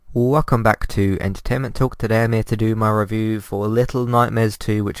Welcome back to Entertainment Talk. Today I'm here to do my review for Little Nightmares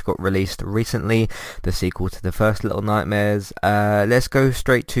 2, which got released recently, the sequel to the first Little Nightmares. Let's go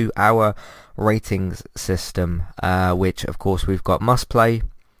straight to our ratings system, which of course we've got must play,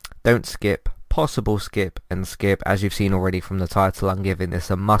 don't skip, possible skip, and skip. As you've seen already from the title, I'm giving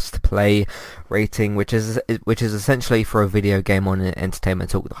this a must play rating, which is essentially for a video game on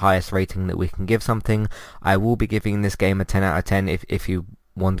Entertainment Talk the highest rating that we can give something. I will be giving this game a 10 out of 10 if you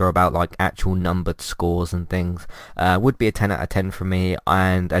wonder about like actual numbered scores and things. Would be a 10 out of 10 for me,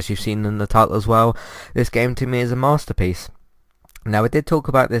 and as you've seen in the title as well, this game to me is a masterpiece. Now, I did talk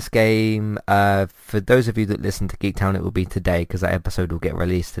about this game, for those of you that listen to Geektown, it will be today, because that episode will get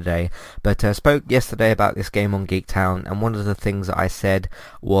released today, but spoke yesterday about this game on Geektown, and one of the things that I said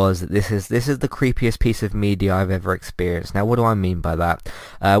was that this is the creepiest piece of media I've ever experienced. Now, what do I mean by that?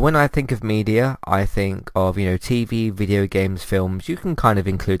 When I think of media, I think of, TV, video games, films. You can kind of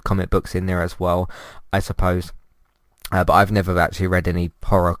include comic books in there as well, I suppose, but I've never actually read any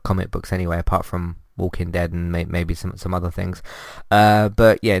horror comic books anyway, apart from Walking Dead and maybe some other things,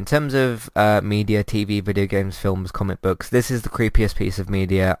 but yeah, in terms of media, TV, video games, films, comic books, this is the creepiest piece of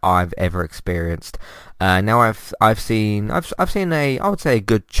media I've ever experienced. Now I've seen I would say a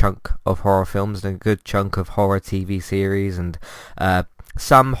good chunk of horror films and a good chunk of horror TV series and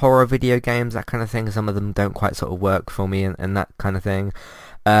some horror video games, that kind of thing. Some of them don't quite sort of work for me and that kind of thing.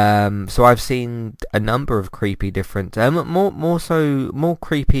 So I've seen a number of creepy different, more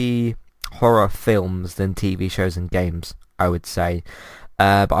creepy horror films than TV shows and games, I would say.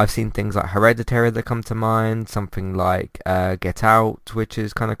 But I've seen things like Hereditary that come to mind, something like Get Out, which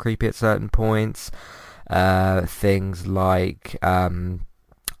is kind of creepy at certain points. Things like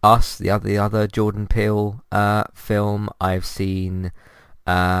Us, the other Jordan Peele film. I've seen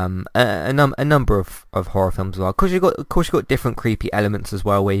a number of horror films as well. Of course, you've got different creepy elements as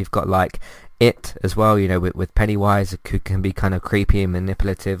well, where you've got like It as well, with Pennywise, who can be kind of creepy and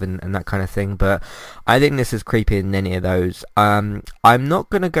manipulative and that kind of thing. But I think this is creepier than any of those. I'm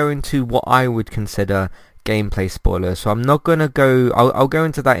not going to go into what I would consider gameplay spoilers, so I'm not going to go. I'll go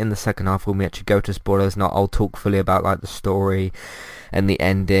into that in the second half when we actually go to spoilers. Not I'll talk fully about like the story and the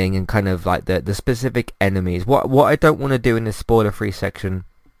ending and kind of like the specific enemies. What I don't want to do in this spoiler-free section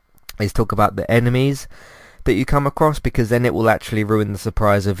is talk about the enemies that you come across, because then it will actually ruin the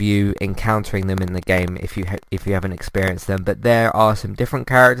surprise of you encountering them in the game if you haven't experienced them. But there are some different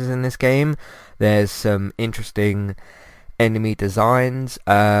characters in this game. There's some interesting enemy designs.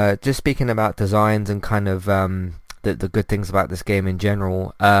 Just speaking about designs and kind of the good things about this game in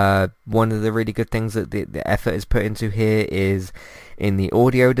general, one of the really good things that the effort is put into here is in the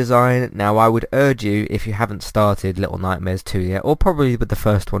audio design. Now, I would urge you, if you haven't started Little Nightmares 2 yet, or probably with the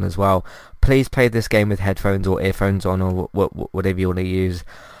first one as well, please play this game with headphones or earphones on, or whatever you want to use.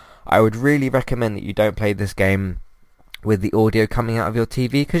 I would really recommend that you don't play this game with the audio coming out of your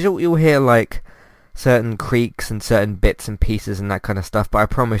TV, because you'll hear like certain creaks and certain bits and pieces and that kind of stuff. But I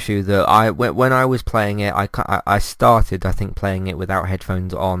promise you that when I was playing it, I started, I think, playing it without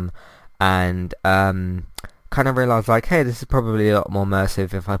headphones on, and kind of realised like, hey, this is probably a lot more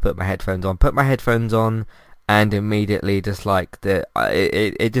immersive if I put my headphones on. Put my headphones on, and immediately just like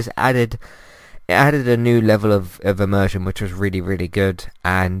it just added a new level of immersion, which was really, really good.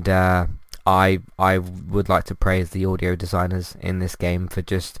 And I would like to praise the audio designers in this game for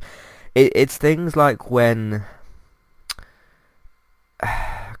just it's things like when,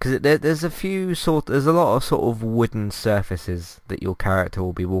 because there's a lot of sort of wooden surfaces that your character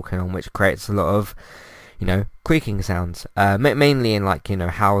will be walking on, which creates a lot of creaking sounds, mainly in like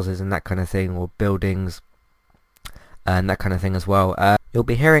houses and that kind of thing, or buildings and that kind of thing as well. You'll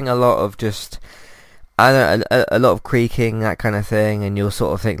be hearing a lot of just a lot of creaking, that kind of thing, and you'll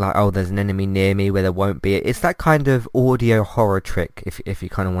sort of think like, oh, there's an enemy near me, where there won't be. It's that kind of audio horror trick, if you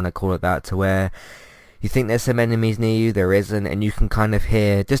kind of want to call it that, to where you think there's some enemies near you, there isn't, and you can kind of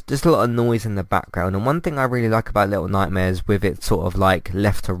hear just a lot of noise in the background. And one thing I really like about Little Nightmares, with its sort of like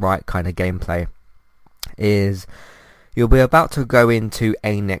left to right kind of gameplay, is you'll be about to go into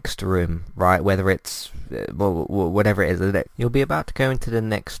a next room, right? Whether it's whatever it is, you'll be about to go into the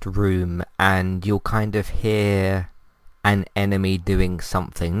next room, and you'll kind of hear an enemy doing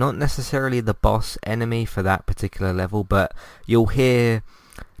something. Not necessarily the boss enemy for that particular level, but you'll hear,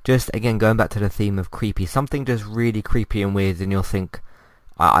 just again going back to the theme of creepy, something just really creepy and weird, and you'll think,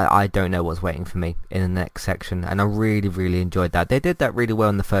 I don't know what's waiting for me in the next section. And I really, really enjoyed that. They did that really well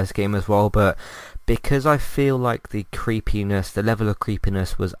in the first game as well, but because I feel like the level of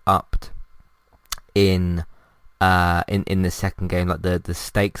creepiness was upped in the second game, like the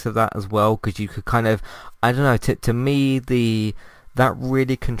stakes of that as well, because you could kind of, I don't know, to me the that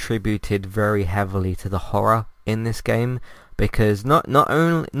really contributed very heavily to the horror in this game, because not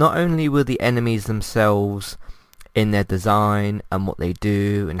only were the enemies themselves in their design and what they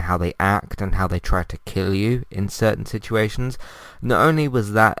do and how they act and how they try to kill you in certain situations, not only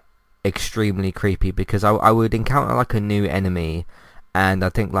was that extremely creepy, because I would encounter like a new enemy and I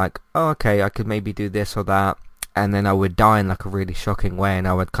think like, oh okay, I could maybe do this or that, and then I would die in like a really shocking way, and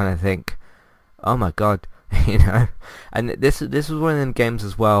I would kind of think, oh my god, you know. And this was one of them games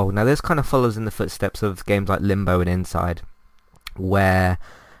as well. Now this kind of follows in the footsteps of games like Limbo and Inside, where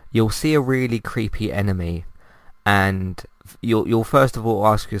you'll see a really creepy enemy and you'll first of all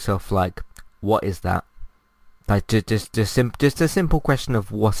ask yourself like, what is that? Like just a simple question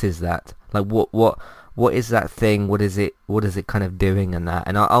of what is that? Like what is that thing? What is it kind of doing and that?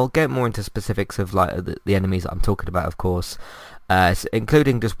 And I'll get more into specifics of like the enemies that I'm talking about, of course,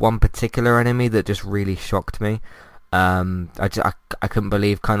 including just one particular enemy that just really shocked me. I couldn't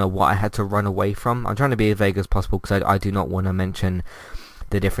believe kind of what I had to run away from. I'm trying to be as vague as possible because I do not want to mention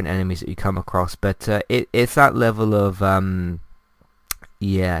the different enemies that you come across, but it's that level of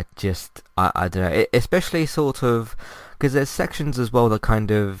just I don't know, especially sort of because there's sections as well that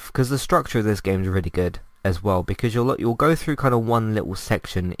kind of, because the structure of this game is really good as well, because you'll go through kind of one little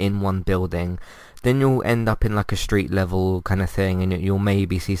section in one building, then you'll end up in like a street level kind of thing, and you'll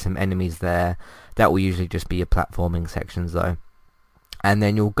maybe see some enemies there. That will usually just be your platforming sections though, and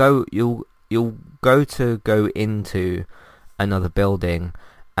then you'll go into another building,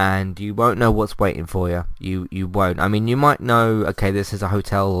 and you won't know what's waiting for you. You won't. I mean, you might know, okay, this is a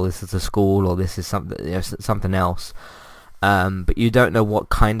hotel, or this is a school, or this is something else. But you don't know what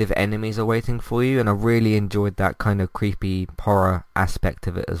kind of enemies are waiting for you, and I really enjoyed that kind of creepy horror aspect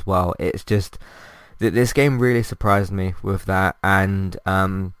of it as well. It's just that this game really surprised me with that, and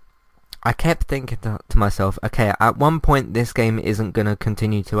I kept thinking to myself, okay, at one point this game isn't going to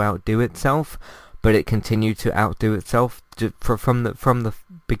continue to outdo itself, but it continued to outdo itself from the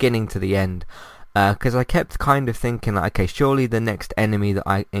beginning to the end, because I kept kind of thinking, like, okay, surely the next enemy that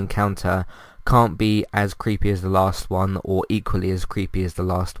I encounter can't be as creepy as the last one or equally as creepy as the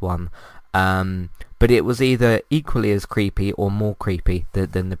last one, but it was either equally as creepy or more creepy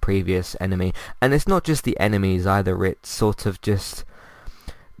than the previous enemy. And it's not just the enemies either, it's sort of just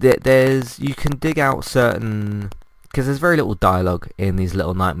you can dig out certain, because there's very little dialogue in these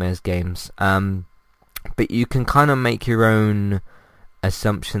Little Nightmares games, but you can kind of make your own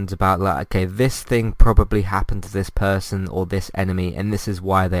assumptions about, like, okay, this thing probably happened to this person or this enemy, and this is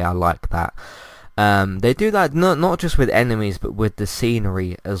why they are like that. They do that not just with enemies, but with the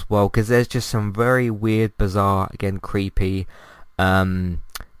scenery as well, because there's just some very weird, bizarre, again, creepy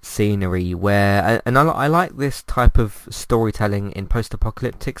scenery where, and I like this type of storytelling in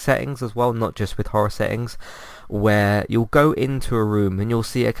post-apocalyptic settings as well, not just with horror settings, where you'll go into a room and you'll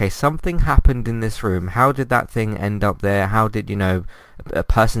see, okay, something happened in this room. How did that thing end up there? How did, a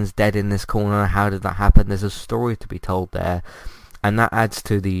person's dead in this corner? How did that happen? There's a story to be told there, and that adds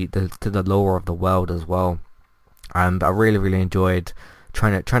to the lore of the world as well. And I really enjoyed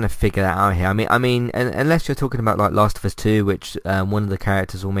trying to figure that out here. I mean, unless you're talking about like Last of Us 2, which one of the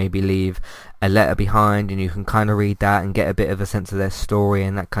characters will maybe leave a letter behind, and you can kind of read that and get a bit of a sense of their story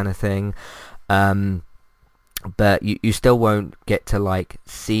and that kind of thing. But you still won't get to like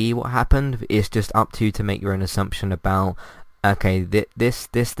see what happened. It's just up to you to make your own assumption about, okay, this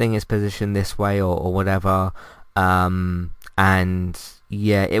thing is positioned this way or whatever. And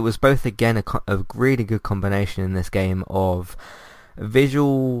yeah, it was both, again, a really good combination in this game of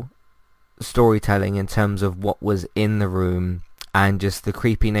visual storytelling in terms of what was in the room, and just the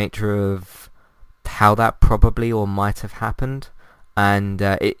creepy nature of how that probably or might have happened. And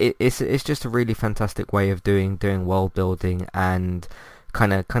it's just a really fantastic way of doing world building and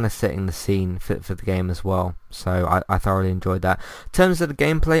kind of setting the scene for the game as well. So I thoroughly enjoyed that. In terms of the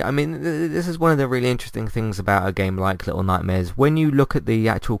gameplay, I mean, this is one of the really interesting things about a game like Little Nightmares. When you look at the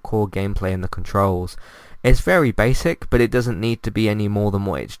actual core gameplay and the controls, it's very basic, but it doesn't need to be any more than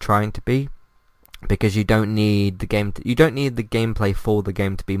what it's trying to be, because you don't need the gameplay for the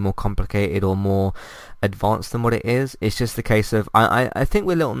game to be more complicated or more advanced than what it is. It's just a case of, I think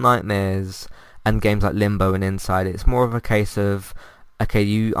with Little Nightmares and games like Limbo and Inside, it's more of a case of, okay,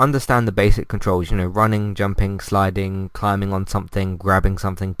 you understand the basic controls, running, jumping, sliding, climbing on something, grabbing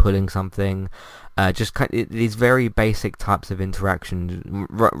something, pulling something, just these very basic types of interactions,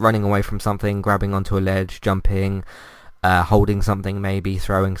 running away from something, grabbing onto a ledge, jumping, holding something, maybe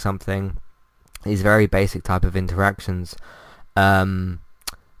throwing something. These very basic type of interactions,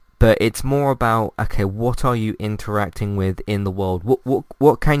 but it's more about, okay, what are you interacting with in the world?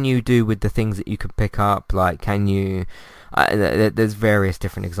 What can you do with the things that you can pick up? Like, can you, There's various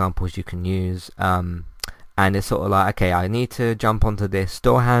different examples you can use. And it's sort of like, okay, I need to jump onto this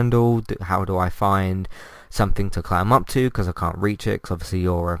door handle. How do I find something to climb up to, because I can't reach it, because obviously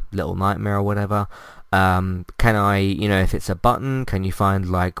you're a little nightmare or whatever. Can I, if it's a button, can you find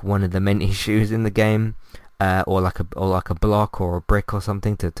like one of the many shoes in the game, or like a block or a brick or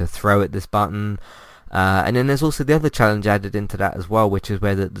something to throw at this button? And then there's also the other challenge added into that as well, which is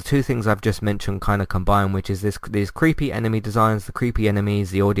where the two things I've just mentioned kind of combine, which is these creepy enemy designs, the creepy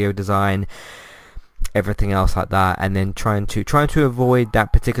enemies, the audio design, everything else like that, and then trying to avoid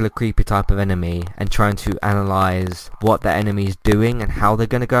that particular creepy type of enemy and trying to analyze what the enemy is doing and how they're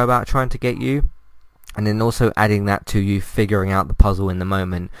going to go about trying to get you. And then also adding that to you figuring out the puzzle in the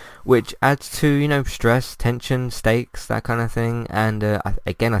moment, which adds to, stress, tension, stakes, that kind of thing. And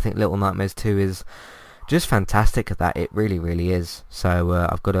again, I think Little Nightmares 2 is just fantastic at that. It really, really is. So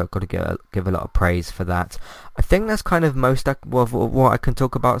I've got to give a lot of praise for that. I think that's kind of most of what I can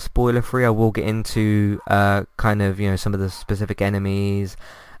talk about spoiler free. I will get into kind of some of the specific enemies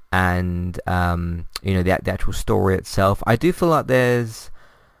and the actual story itself. I do feel like there's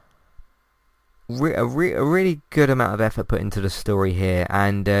a really good amount of effort put into the story here,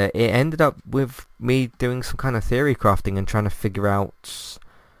 and it ended up with me doing some kind of theory crafting and trying to figure out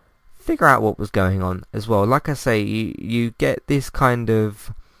what was going on as well. Like I say, you get this kind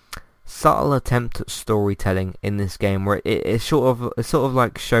of subtle attempt at storytelling in this game where it's sort of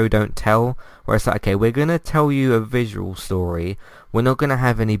like show don't tell, where it's like, okay, we're gonna tell you a visual story, we're not gonna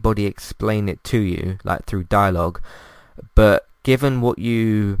have anybody explain it to you like through dialogue, but given what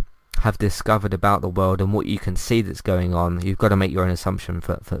you have discovered about the world and what you can see that's going on, you've got to make your own assumption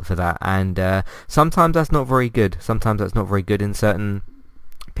for that. And sometimes that's not very good. Sometimes that's not very good in certain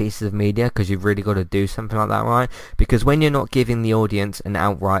pieces of media, because you've really got to do something like that, right? Because when you're not giving the audience an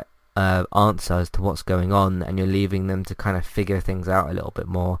outright answer as to what's going on, and you're leaving them to kind of figure things out a little bit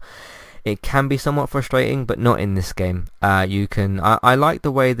more, it can be somewhat frustrating, but not in this game. I like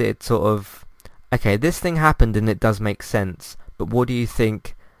the way that it's sort of, okay, this thing happened and it does make sense, but what do you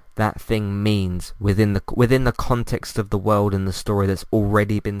think that thing means within the context of the world and the story that's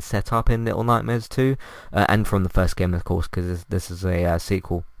already been set up in Little Nightmares 2, and from the first game, of course, because this is a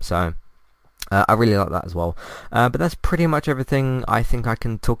sequel. So I really like that as well. But that's pretty much everything I think I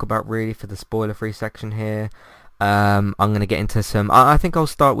can talk about really for the spoiler-free section here. I'm going to get into some... I think I'll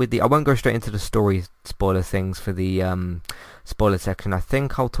start with I won't go straight into the story spoiler things for the spoiler section. I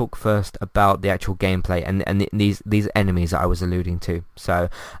think I'll talk first about the actual gameplay and these enemies that I was alluding to. So,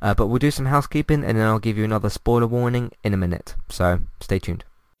 but we'll do some housekeeping, and then I'll give you another spoiler warning in a minute. So, stay tuned.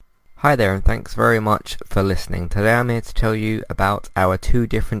 Hi there, and thanks very much for listening. Today I'm here to tell you about our two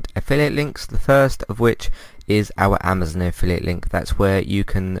different affiliate links, the first of which is our Amazon affiliate link. That's where you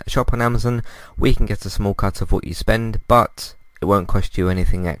can shop on Amazon. We can get a small cut of what you spend, but it won't cost you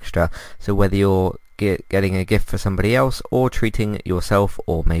anything extra. So whether you're getting a gift for somebody else or treating yourself,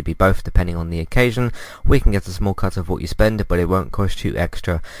 or maybe both depending on the occasion, we can get a small cut of what you spend, but it won't cost you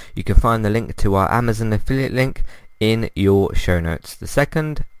extra. You can find the link to our Amazon affiliate link in your show notes. The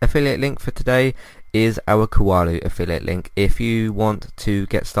second affiliate link for today is our Kualu affiliate link. If you want to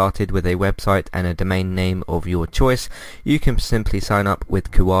get started with a website and a domain name of your choice, you can simply sign up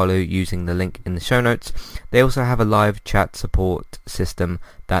with Kualu using the link in the show notes. They also have a live chat support system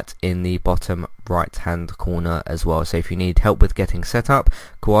that's in the bottom right hand corner as well. So if you need help with getting set up,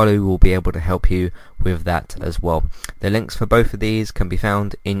 Kualu will be able to help you with that as well. The links for both of these can be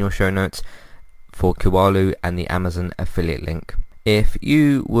found in your show notes for Kualu and the Amazon affiliate link. If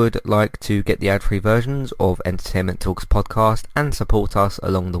you would like to get the ad-free versions of Entertainment Talks podcast and support us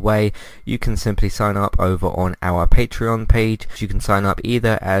along the way, you can simply sign up over on our Patreon page. You can sign up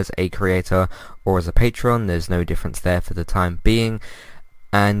either as a creator or as a patron. There's no difference there for the time being,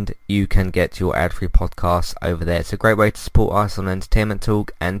 and you can get your ad-free podcasts over there. It's a great way to support us on Entertainment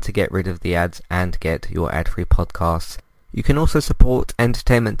Talk and to get rid of the ads and get your ad-free podcasts. You can also support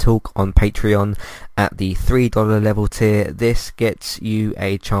Entertainment Talk on Patreon at the $3 level tier. This gets you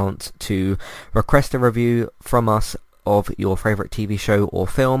a chance to request a review from us of your favourite TV show or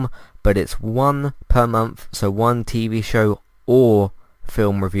film, but it's one per month, so one TV show or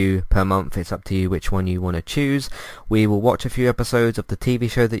film review per month. It's up to you which one you want to choose. We will watch a few episodes of the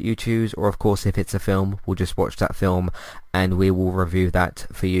TV show that you choose, or of course if it's a film, we'll just watch that film and we will review that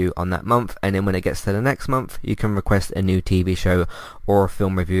for you on that month. And then when it gets to the next month, you can request a new TV show or a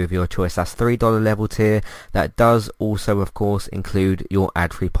film review of your choice. That's $3 level tier. That does also of course include your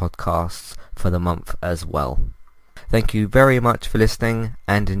ad-free podcasts for the month as well. Thank you very much for listening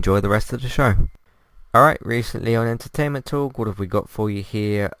and enjoy the rest of the show. Alright, recently on Entertainment Talk, what have we got for you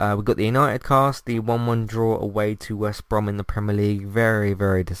here? We've got the United cast, the 1-1 draw away to West Brom in the Premier League. Very,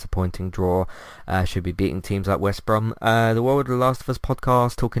 very disappointing draw. Should be beating teams like West Brom. The World of The Last of Us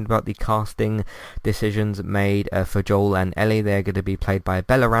podcast, talking about the casting decisions made for Joel and Ellie. They're going to be played by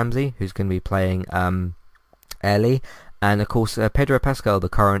Bella Ramsey, who's going to be playing Ellie. And of course, Pedro Pascal, the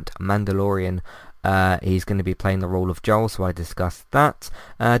current Mandalorian. He's going to be playing the role of Joel, so I discussed that.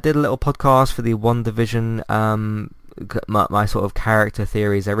 Did a little podcast for the WandaVision, my sort of character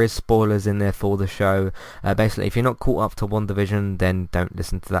theories. There is spoilers in there for the show. Basically, if you're not caught up to WandaVision, then don't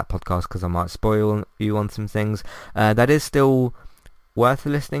listen to that podcast because I might spoil you on some things. That is still worth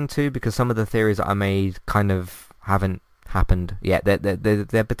listening to because some of the theories that I made kind of haven't happened yet.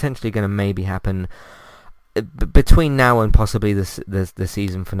 They're potentially going to maybe happen between now and possibly the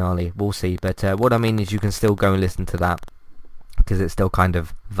season finale. We'll see, but what I mean is you can still go and listen to that because it's still kind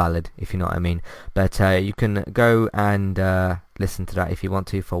of valid, if you know what I mean. But you can go and listen to that if you want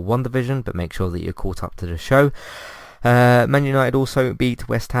to for WandaVision, but make sure that you're caught up to the show. Man United also beat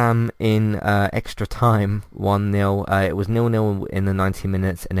West Ham in extra time 1-0. It was 0-0 in the 90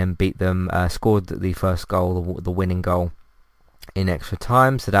 minutes and then beat them, scored the first goal, the winning goal, in extra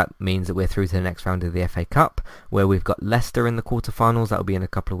time, so that means that we're through to the next round of the FA Cup, where we've got Leicester in the quarterfinals. That'll be in a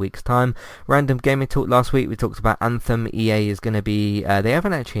couple of weeks' time. Random gaming talk last week. We talked about Anthem. EA is going to be. They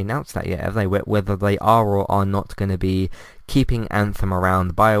haven't actually announced that yet, have they? Whether they are or are not going to be keeping Anthem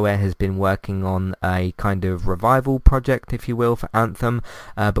around. BioWare has been working on a kind of revival project, if you will, for Anthem,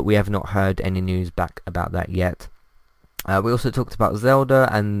 but we have not heard any news back about that yet. We also talked about Zelda,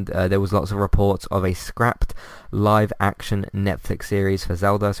 and there was lots of reports of a scrapped live-action Netflix series for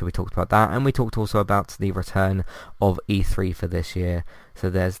Zelda, so we talked about that, and we talked also about the return of E3 for this year.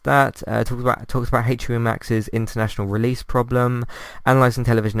 So there's that. Talked about HBO Max's international release problem, analysing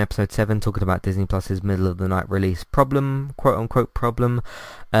television episode 7, talking about Disney Plus's middle of the night release problem, quote-unquote problem.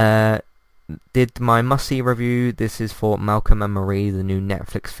 Did my must-see review. This is for Malcolm and Marie, the new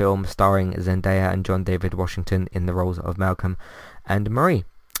Netflix film starring Zendaya and John David Washington in the roles of Malcolm and Marie.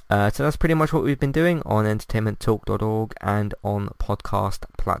 So that's pretty much what we've been doing on entertainmenttalk.org and on podcast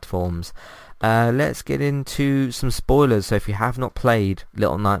platforms. Let's get into some spoilers. So if you have not played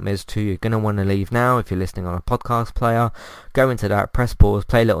Little Nightmares 2, you're going to want to leave now. If you're listening on a podcast player, go into that, press pause,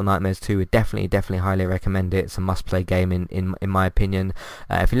 play Little Nightmares 2. We definitely highly recommend it. It's a must-play game in my opinion.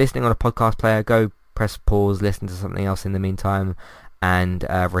 If you're listening on a podcast player, go press pause, listen to something else in the meantime, and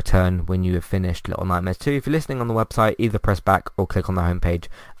return when you have finished Little Nightmares 2. If you're listening on the website, either press back or click on the homepage,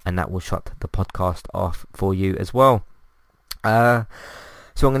 and that will shut the podcast off for you as well.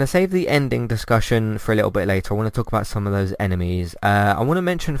 So I'm going to save the ending discussion for a little bit later. I want to talk about some of those enemies. I want to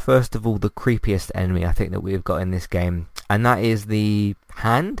mention first of all the creepiest enemy I think that we've got in this game, and that is the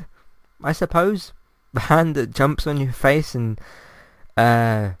hand, I suppose. The hand that jumps on your face and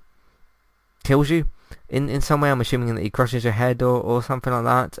kills you in some way. I'm assuming that he crushes your head or something like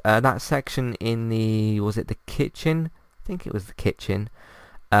that. That section in was it the kitchen? I think it was the kitchen.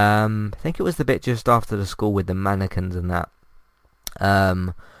 I think it was the bit just after the school with the mannequins and that.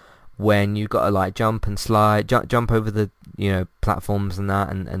 When you got to like jump and slide, jump over the platforms and that,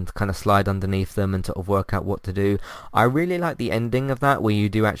 and kind of slide underneath them and sort of work out what to do. I really like the ending of that, where you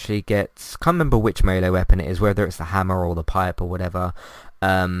do actually get, can't remember which melee weapon it is, whether it's the hammer or the pipe or whatever,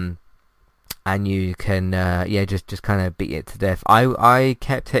 and you can just kind of beat it to death. I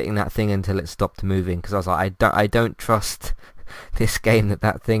kept hitting that thing until it stopped moving, because I was like, I don't trust this game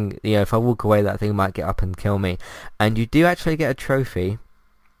that thing, if I walk away, that thing might get up and kill me. And you do actually get a trophy.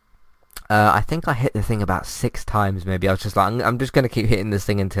 I think I hit the thing about 6 times maybe. I was just like, I'm just going to keep hitting this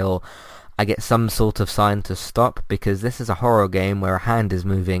thing until I get some sort of sign to stop, because this is a horror game where a hand is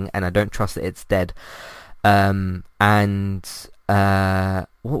moving and I don't trust that it's dead. What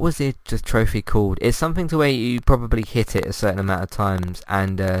was the trophy called? It's something to where you probably hit it a certain amount of times,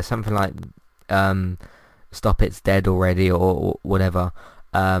 and something like stop it's dead already or whatever.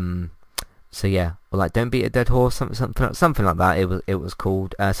 So yeah, or like don't beat a dead horse, something like that. It was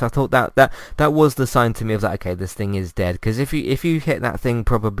called. So I thought that was the sign to me of that. Okay, this thing is dead. Because if you hit that thing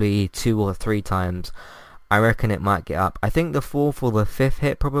probably 2 or 3 times, I reckon it might get up. I think the 4th or the 5th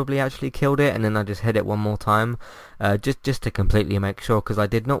hit probably actually killed it, and then I just hit it one more time, just to completely make sure, because I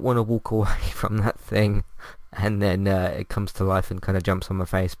did not want to walk away from that thing, and then it comes to life and kind of jumps on my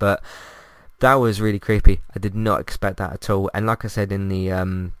face. But that was really creepy. I did not expect that at all. And like I said in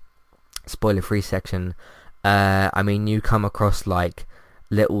the spoiler-free section, I mean, you come across like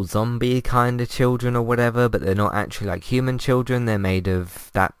little zombie kind of children or whatever, but they're not actually like human children. They're made of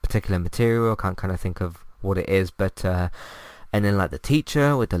that particular material. I can't kind of think of what it is, but and then like the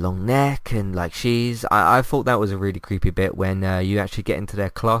teacher with the long neck, and like I thought that was a really creepy bit when you actually get into their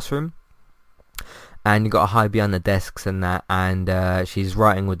classroom and you got to hide behind the desks and that, and she's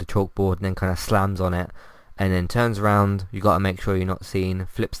writing with the chalkboard and then kind of slams on it and then turns around. You got to make sure you're not seen,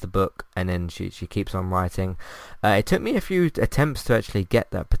 flips the book, and then she keeps on writing. It took me a few attempts to actually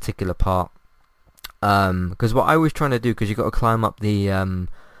get that particular part, because what I was trying to do, because you got to climb up the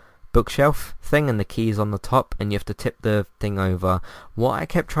bookshelf thing and the keys on the top, and you have to tip the thing over. What I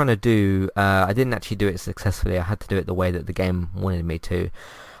kept trying to do, I didn't actually do it successfully. I had to do it the way that the game wanted me to.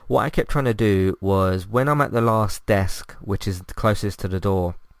 What I kept trying to do was, when I'm at the last desk, which is closest to the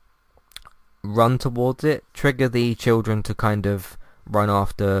door, run towards it, trigger the children to kind of run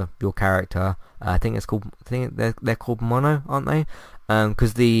after your character. I think they're called Mono, aren't they?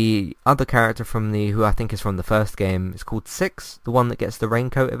 Because the other character who I think is from the first game is called Six, the one that gets the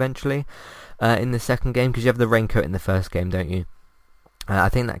raincoat eventually in the second game, because you have the raincoat in the first game, don't you? I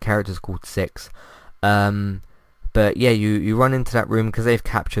think that character's called Six. But yeah, you run into that room because they've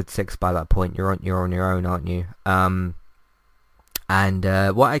captured Six by that point. You're on your own, aren't you? And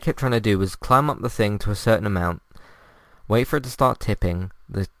what I kept trying to do was climb up the thing to a certain amount, wait for it to start tipping.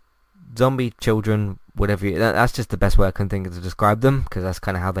 The zombie children, whatever that's just the best way I can think of to describe them, because that's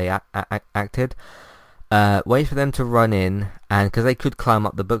kind of how they acted. Wait for them to run in, and because they could climb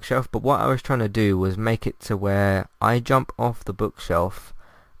up the bookshelf, but what I was trying to do was make it to where I jump off the bookshelf,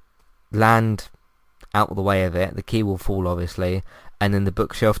 land out of the way of it, the key will fall obviously, and then the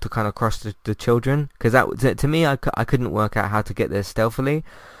bookshelf to kind of cross the children, because that to me I couldn't work out how to get there stealthily.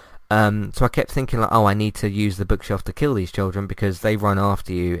 So I kept thinking like, I need to use the bookshelf to kill these children because they run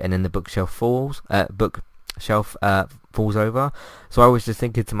after you, and then the bookshelf falls over. So I was just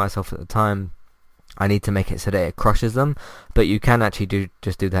thinking to myself at the time, I need to make it so that it crushes them, but you can actually do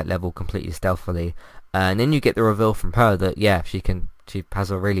that level completely stealthily, and then you get the reveal from her that she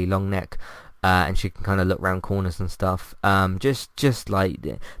has a really long neck. And she can kind of look around corners and stuff. Just like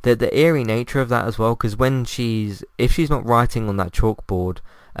the eerie nature of that as well, because if she's not writing on that chalkboard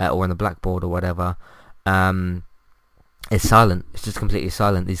or on the blackboard or whatever, it's silent. It's just completely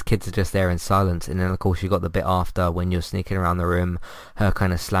silent. These kids are just there in silence. And then of course you got the bit after when you're sneaking around the room, her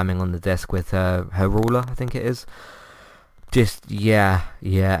kind of slamming on the desk with her ruler, I think it is. Just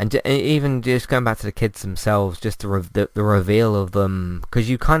and even just going back to the kids themselves, just the reveal of them, because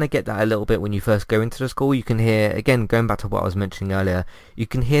you kind of get that a little bit when you first go into the school. You can hear, again, going back to what I was mentioning earlier, you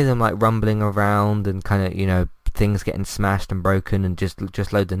can hear them like rumbling around and kind of things getting smashed and broken and just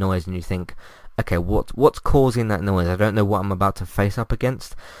loads of noise, and you think, okay, what's causing that noise? I don't know what I'm about to face up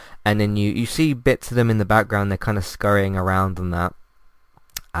against. And then you see bits of them in the background, they're kind of scurrying around and that,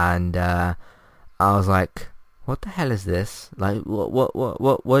 and I was like, what the hell is this? Like, what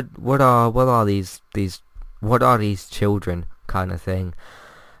are these children, kind of thing?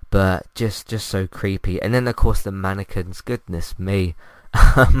 But just so creepy. And then of course the mannequins. Goodness me.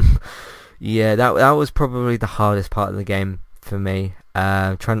 That was probably the hardest part of the game for me.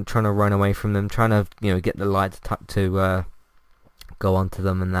 Trying to run away from them, trying to get the light to go onto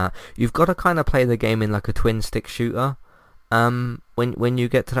them and that. You've got to kind of play the game in like a twin stick shooter. When you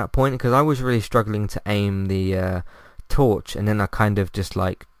get to that point, because I was really struggling to aim the torch, and then I kind of just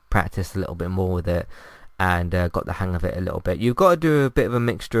like practiced a little bit more with it and got the hang of it a little bit. You've got to do a bit of a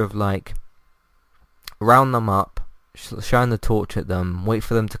mixture of like round them up, shine the torch at them, wait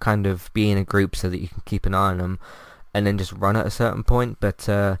for them to kind of be in a group so that you can keep an eye on them, and then just run at a certain point. But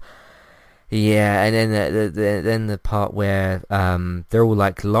and then the part where they're all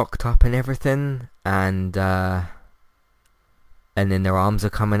like locked up and everything, and then their arms are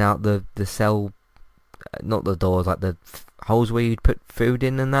coming out the cell, not the doors, like the holes where you'd put food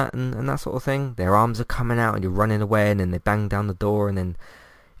in and that sort of thing. Their arms are coming out and you're running away, and then they bang down the door, and then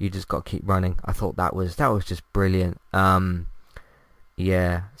you just got to keep running. I thought that was just brilliant. So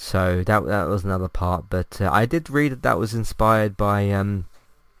that was another part, but I did read that was inspired by a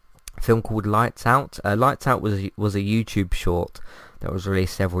film called Lights Out. Lights Out was a YouTube short that was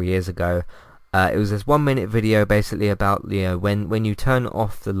released several years ago. It was this 1 minute video basically about when you turn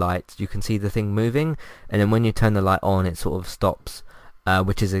off the lights, you can see the thing moving, and then when you turn the light on, it sort of stops,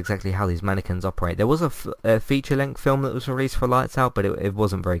 which is exactly how these mannequins operate. There was a feature-length film that was released for Lights Out, but it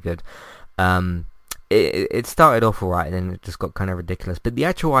wasn't very good. It started off alright, and then it just got kind of ridiculous. But the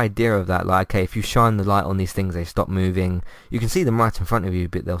actual idea of that, like, okay, if you shine the light on these things, they stop moving. You can see them right in front of you,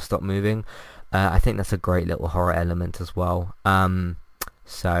 but they'll stop moving. I think that's a great little horror element as well.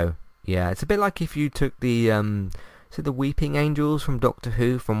 Yeah, it's a bit like if you took the Weeping Angels from Doctor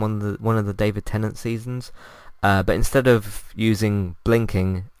Who, from one of the David Tennant seasons, But instead of using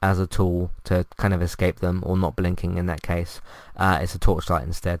blinking as a tool to kind of escape them, or not blinking in that case, it's a torchlight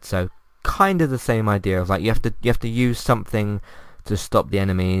instead. So kind of the same idea of like you have to use something to stop the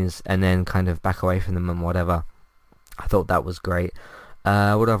enemies and then kind of back away from them and whatever. I thought that was great.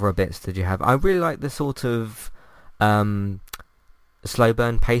 What other bits did you have? I really like the sort of slow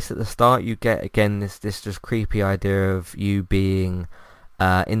burn pace at the start. You get again this just creepy idea of you being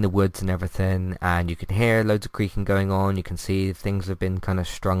in the woods and everything, and you can hear loads of creaking going on. You can see if things have been kind of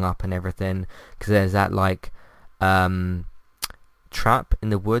strung up and everything, because there's that like trap in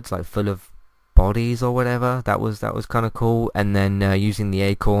the woods, like full of bodies or whatever. That was kind of cool. And then using the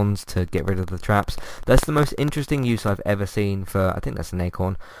acorns to get rid of the traps. That's the most interesting use I've ever seen for, I think that's an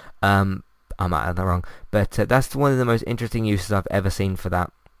acorn. I might have that wrong, but that's one of the most interesting uses I've ever seen for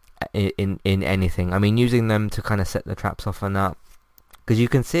that in anything. I mean, using them to kind of set the traps off and that, because you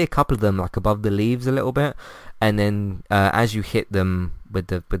can see a couple of them like above the leaves a little bit, and then as you hit them with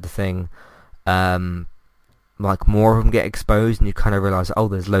the thing, like more of them get exposed, and you kind of realize, oh,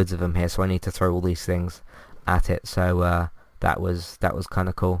 there's loads of them here, so I need to throw all these things at it. So that was kind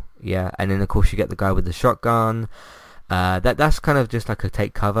of cool, yeah. And then of course you get the guy with the shotgun. That's kind of just like a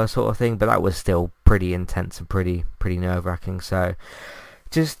take cover sort of thing, but that was still pretty intense and pretty nerve-wracking. So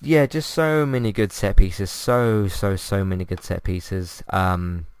just so many good set pieces, so many good set pieces.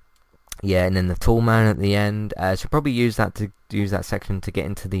 Yeah, and then the tool man at the end. Should probably use that section to get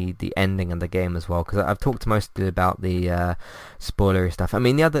into the ending of the game as well, because I've talked mostly about the spoilery stuff. I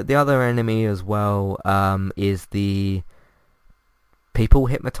mean, the other enemy as well is the people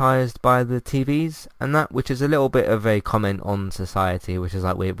hypnotized by the TVs and that, which is a little bit of a comment on society, which is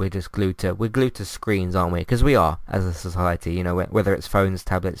like we're just glued to screens, aren't we? Because we are, as a society, you know, whether it's phones,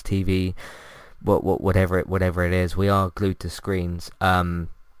 tablets, TV, whatever it is, we are glued to screens.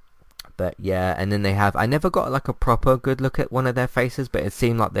 But yeah, and then I never got like a proper good look at one of their faces, but it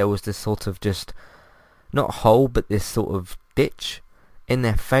seemed like there was this sort of just not hole, but this sort of ditch in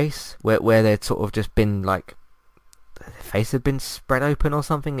their face where they'd sort of just been like, their face had been spread open or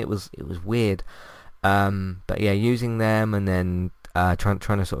something. It was weird. But yeah, using them and then trying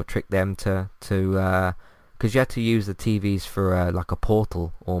to sort of trick them to because you had to use the TVs for like a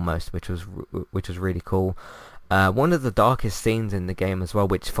portal almost, which was really cool. One of the darkest scenes in the game as well,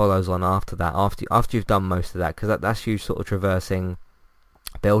 which follows on after that, after you've done most of that, because that's you sort of traversing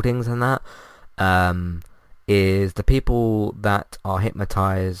buildings and that, is the people that are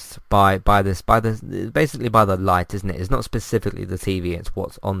hypnotized by this basically by the light, isn't it? It's not specifically the TV, it's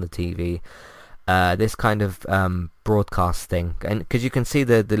what's on the TV. This kind of broadcast thing, and because you can see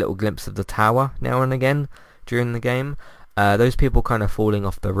the little glimpse of the tower now and again during the game. Those people kind of falling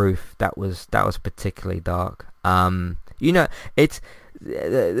off the roof, that was particularly dark. You know, it's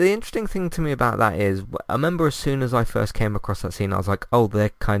the interesting thing to me about that is, I remember as soon as I first came across that scene, I was like, oh,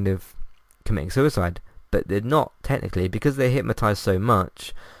 they're kind of committing suicide. But they're not technically, because they're hypnotized so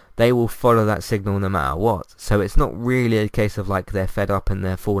much, they will follow that signal no matter what. So it's not really a case of like they're fed up and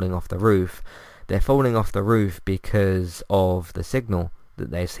they're falling off the roof. They're falling off the roof because of the signal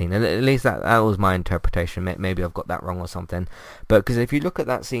that they've seen. And at least that was my interpretation. Maybe I've got that wrong or something. But because if you look at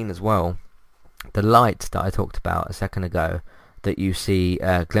that scene as well, the light that I talked about a second ago that you see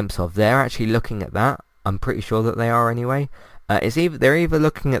a glimpse of, they're actually looking at that. I'm pretty sure that they are anyway. They're either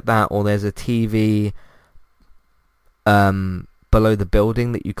looking at that, or there's a TV below the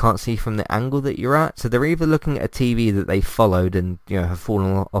building that you can't see from the angle that you're at. So they're either looking at a TV that they followed and, you know, have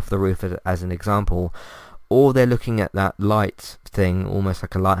fallen off the roof as an example, or they're looking at that light thing, almost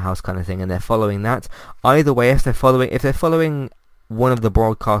like a lighthouse kind of thing, and they're following that. Either way, if they're following one of the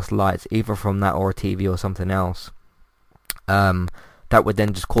broadcast lights, either from that or a TV or something else, that would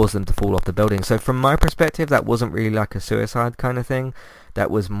then just cause them to fall off the building. So from my perspective, that wasn't really like a suicide kind of thing. That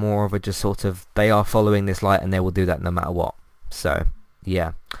was more of a just sort of, they are following this light and they will do that no matter what. So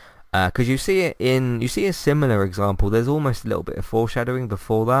yeah, because you see a similar example. There's almost a little bit of foreshadowing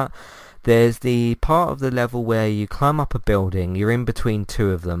before that. There's the part of the level where you climb up a building, you're in between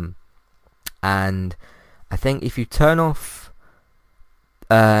two of them, and I think if you turn off,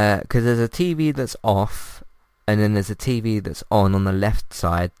 because there's a TV that's off, and then there's a TV that's on the left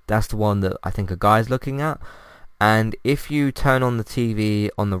side. That's the one that I think a guy's looking at. And if you turn on the TV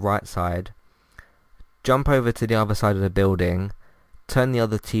on the right side, jump over to the other side of the building, turn the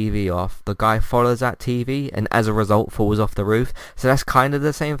other TV off, the guy follows that TV and as a result falls off the roof. So that's kind of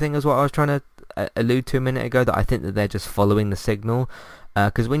the same thing as what I was trying to allude to a minute ago, that I think that they're just following the signal.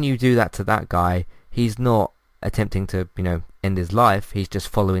 Because when you do that to that guy, he's not attempting to, you know, end his life. He's just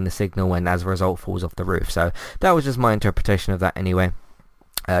following the signal and as a result falls off the roof. So that was just my interpretation of that anyway.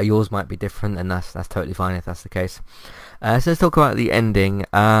 Yours might be different, and that's totally fine if that's the case. So let's talk about the ending.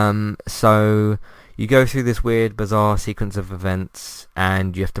 So you go through this weird, bizarre sequence of events,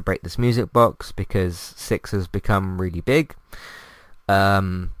 and you have to break this music box because 6 has become really big.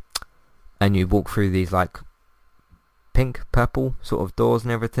 And you walk through these like pink, purple sort of doors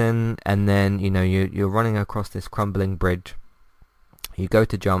and everything, and then you're running across this crumbling bridge. You go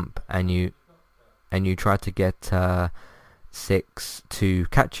to jump, and you try to get 6 to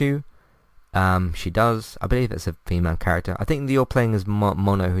catch you. She does. I believe it's a female character. I think you're playing as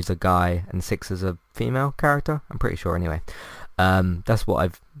Mono, who's a guy, and 6 is a female character. I'm pretty sure anyway. That's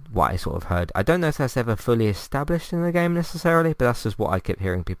what I sort of heard. I don't know if that's ever fully established in the game necessarily, but that's just what I keep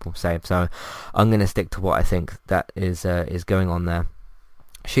hearing people say. So I'm going to stick to what I think that is going on there.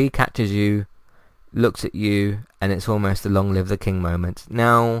 She catches you, looks at you, and it's almost a long live the king moment.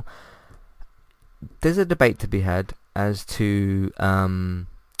 Now, there's a debate to be had as to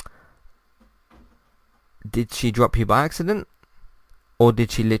did she drop you by accident, or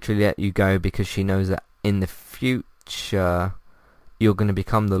did she literally let you go because she knows that in the future you're going to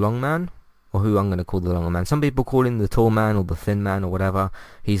become the long man, or who I'm going to call the long man. Some people call him the tall man or the thin man or whatever.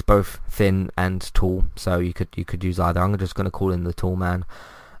 He's both thin and tall, so you could use either. I'm just going to call him the tall man,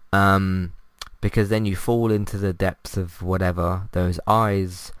 because then you fall into the depths of whatever those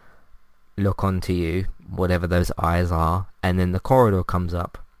eyes look onto you, whatever those eyes are, and then the corridor comes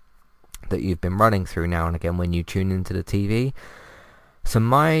up that you've been running through now and again when you tune into the TV. So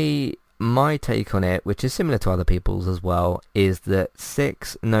my take on it, which is similar to other people's as well, is that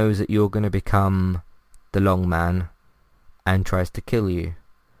 6 knows that you're going to become the long man and tries to kill you.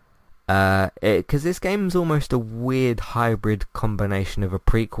 Because this game's almost a weird hybrid combination of a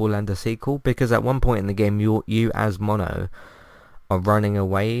prequel and a sequel, because at one point in the game you as Mono are running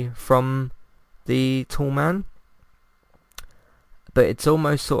away from the tall man, but it's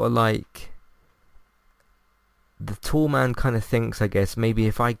almost sort of like the tall man kind of thinks, I guess, maybe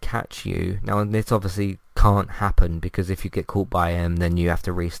if I catch you now, and this obviously can't happen because if you get caught by him then you have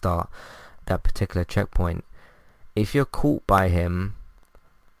to restart that particular checkpoint. If you're caught by him,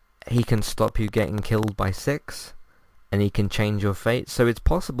 he can stop you getting killed by 6 and he can change your fate. So it's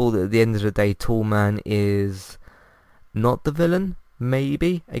possible that at the end of the day tall man is not the villain.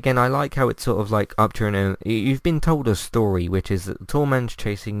 Maybe. Again, I like how it's sort of like up to your own. You've been told a story, which is that the tall man's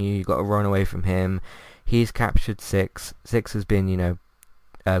chasing you. You've got to run away from him. He's captured 6. 6 has been,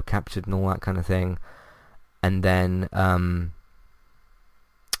 captured and all that kind of thing. And then,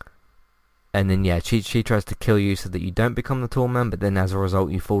 she tries to kill you so that you don't become the tall man. But then, as a result,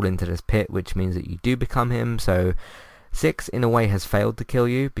 you fall into this pit, which means that you do become him. So 6 in a way has failed to kill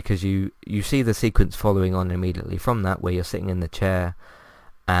you, because you see the sequence following on immediately from that, where you're sitting in the chair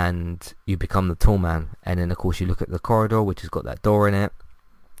and you become the tall man, and then of course you look at the corridor which has got that door in it.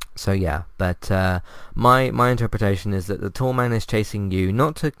 So yeah, but my interpretation is that the tall man is chasing you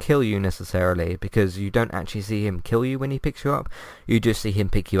not to kill you necessarily, because you don't actually see him kill you when he picks you up. You just see him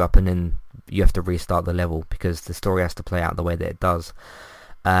pick you up and then you have to restart the level because the story has to play out the way that it does.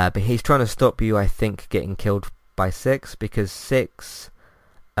 But he's trying to stop you, I think, getting killed by 6, because 6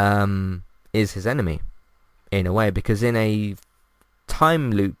 is his enemy in a way, because in a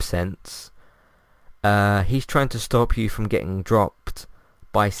time loop sense he's trying to stop you from getting dropped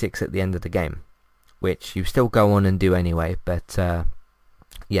by 6 at the end of the game, which you still go on and do anyway. But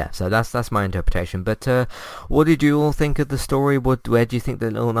yeah, so that's my interpretation. But what did you all think of the story? Where do you think the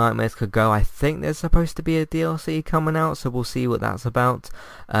Little Nightmares could go? I think there's supposed to be a DLC coming out, so we'll see what that's about.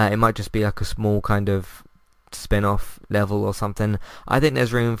 It might just be like a small kind of spin-off level or something. I think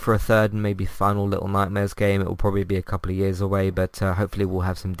there's room for a third and maybe final Little Nightmares game. It will probably be a couple of years away, but hopefully we'll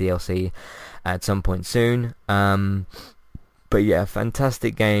have some DLC at some point soon. But yeah,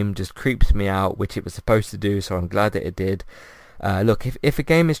 fantastic game, just creeps me out, which it was supposed to do, so I'm glad that it did. Look, if a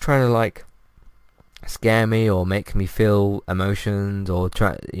game is trying to like scare me or make me feel emotions or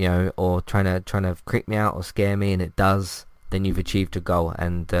trying to creep me out or scare me, and it does, then you've achieved a goal,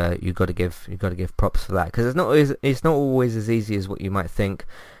 and you've got to give props for that, because it's not always as easy as what you might think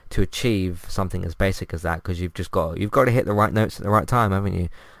to achieve something as basic as that, because you've got to hit the right notes at the right time, haven't you,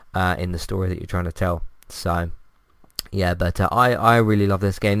 in the story that you're trying to tell. So yeah, but I really love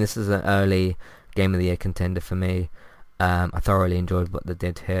this game. This is an early Game of the Year contender for me. I thoroughly enjoyed what they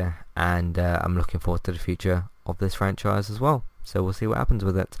did here, and I'm looking forward to the future of this franchise as well. So we'll see what happens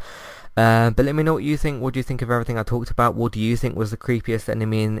with it. But let me know what you think. What do you think of everything I talked about? What do you think was the creepiest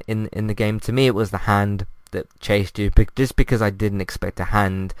enemy in the game? To me, it was the hand that chased you, just because I didn't expect a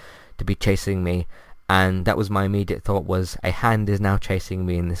hand to be chasing me, and that was my immediate thought, was a hand is now chasing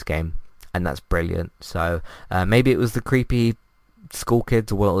me in this game, and that's brilliant. So maybe it was the creepy school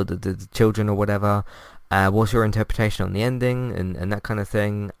kids or the children or whatever. What's your interpretation on the ending and that kind of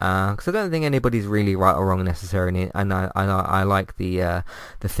thing? Because I don't think anybody's really right or wrong necessarily, and I like the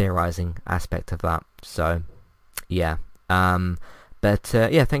theorizing aspect of that. So yeah. But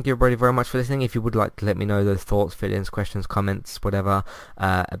thank you everybody very much for listening. If you would like to let me know those thoughts, feelings, questions, comments, whatever,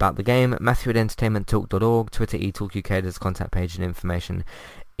 about the game, Matthew at entertainmenttalk.org, Twitter eTalkUK, there's a contact page and information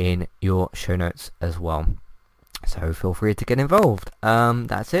in your show notes as well. So feel free to get involved.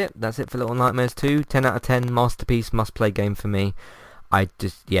 That's it for Little Nightmares 2. 10 out of 10, masterpiece, must-play game for me.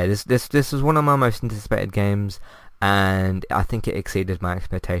 This was one of my most anticipated games, and I think it exceeded my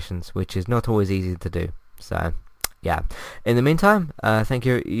expectations, which is not always easy to do. So yeah. In the meantime, thank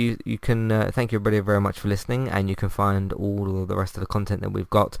you everybody very much for listening, and you can find all of the rest of the content that we've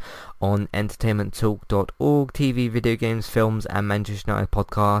got on entertainmenttalk.org, TV, video games, films, and Manchester United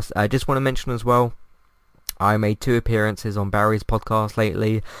podcasts. I just want to mention as well, I made 2 appearances on Barry's podcast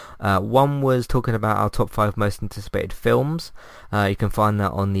lately. One was talking about our top 5 most anticipated films. You can find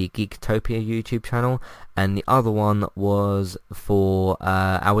that on the Geektopia YouTube channel. And the other one was for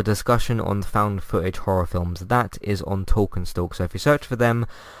our discussion on found footage horror films. That is on Talk and Stalk. So if you search for them,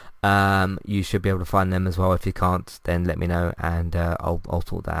 you should be able to find them as well. If you can't, then let me know, and I'll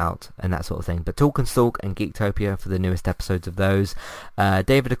sort that out and that sort of thing. But Talk and Stalk and Geektopia for the newest episodes of those.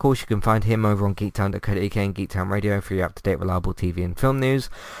 David, of course, you can find him over on geektown.co.uk and Geektown Radio for your up-to-date reliable TV and film news.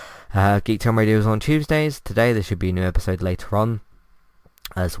 Geektown Radio is on Tuesdays. Today there should be a new episode later on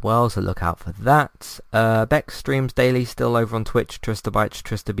as well, so look out for that. Bex streams daily still over on Twitch, Trista Bytes,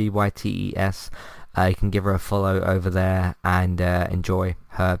 Trista Bytes. You can give her a follow over there and enjoy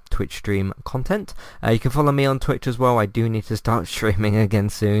her Twitch stream content. You can follow me on Twitch as well. I do need to start streaming again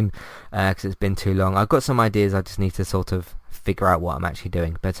soon because it's been too long. I've got some ideas, I just need to sort of figure out what I'm actually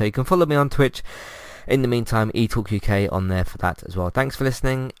doing. But so you can follow me on Twitch. In the meantime, eTalkUK on there for that as well. Thanks for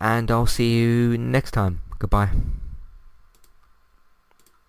listening, and I'll see you next time. Goodbye.